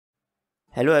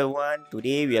Hello everyone,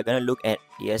 today we are going to look at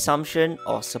the assumption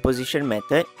or supposition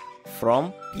method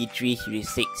from P3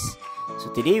 Heuristics.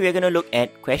 So today we are going to look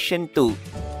at question 2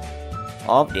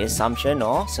 of the assumption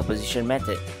or supposition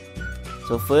method.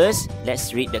 So first,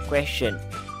 let's read the question.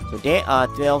 So there are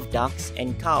 12 ducks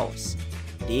and cows.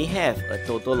 They have a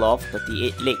total of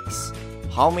 38 legs.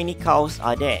 How many cows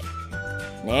are there?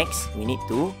 Next, we need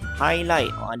to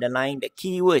highlight or underline the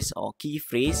keywords or key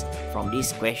phrase from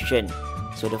this question.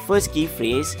 So the first key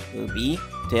phrase will be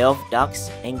 12 ducks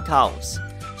and cows.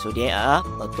 So there are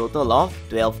a total of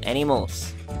 12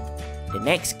 animals. The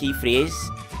next key phrase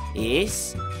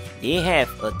is they have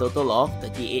a total of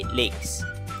 38 legs.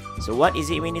 So what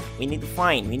is it we need to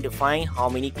find? We need to find how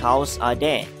many cows are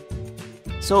there.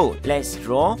 So let's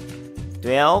draw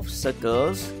 12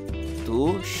 circles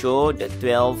to show the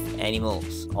 12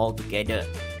 animals all together.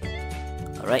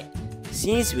 Alright,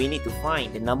 since we need to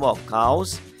find the number of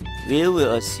cows, we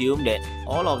will assume that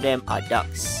all of them are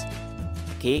ducks.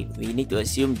 Okay, we need to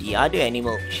assume the other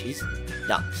animal, which is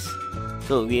ducks.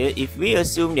 So if we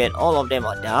assume that all of them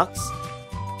are ducks,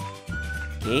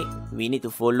 okay, we need to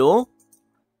follow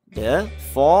the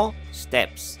 4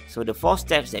 steps. So the 4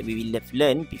 steps that we will have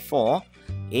learned before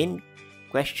in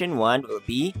question 1 will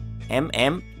be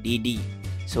MMDD.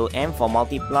 So M for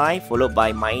multiply, followed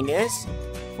by minus,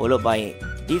 followed by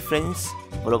difference,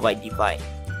 followed by divide.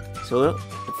 So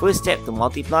the first step to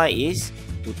multiply is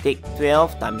to take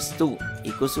 12 times 2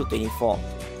 equals to 24.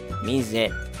 Means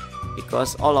that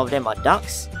because all of them are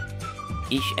ducks,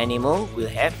 each animal will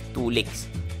have 2 legs.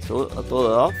 So a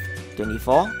total of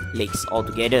 24 legs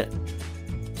altogether.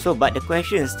 So but the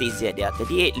question states that there are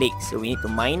 38 legs, so we need to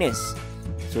minus.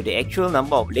 So the actual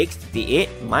number of legs, 38,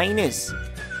 minus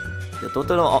the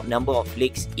total number of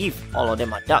legs if all of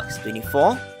them are ducks,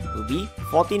 24, will be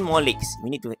 14 more legs. We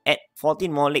need to add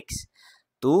 14 more legs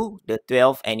to the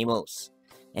 12 animals.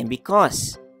 And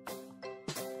because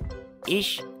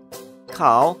each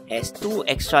cow has 2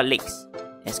 extra legs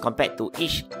as compared to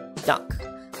each duck,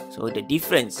 so the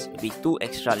difference will be 2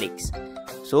 extra legs.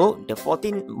 So the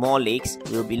 14 more legs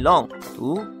will belong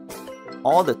to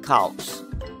all the cows.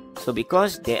 So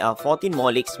because there are 14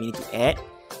 more legs we need to add,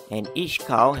 and each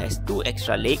cow has 2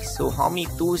 extra legs, so how many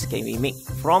 2's can we make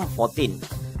from 14?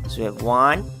 So we have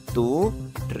 1,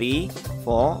 2, 3,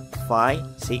 4, 5,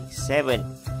 6, 7.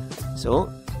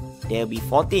 So there will be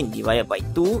 14 divided by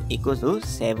 2 equals to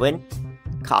 7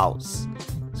 cows.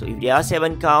 So if there are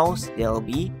 7 cows, there will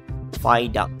be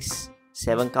 5 ducks.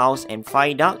 7 cows and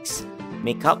 5 ducks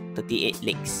make up 38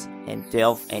 legs and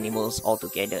 12 animals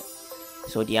altogether.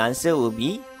 So the answer will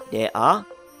be there are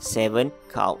 7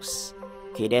 cows.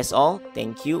 Okay, that's all.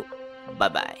 Thank you.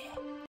 Bye-bye.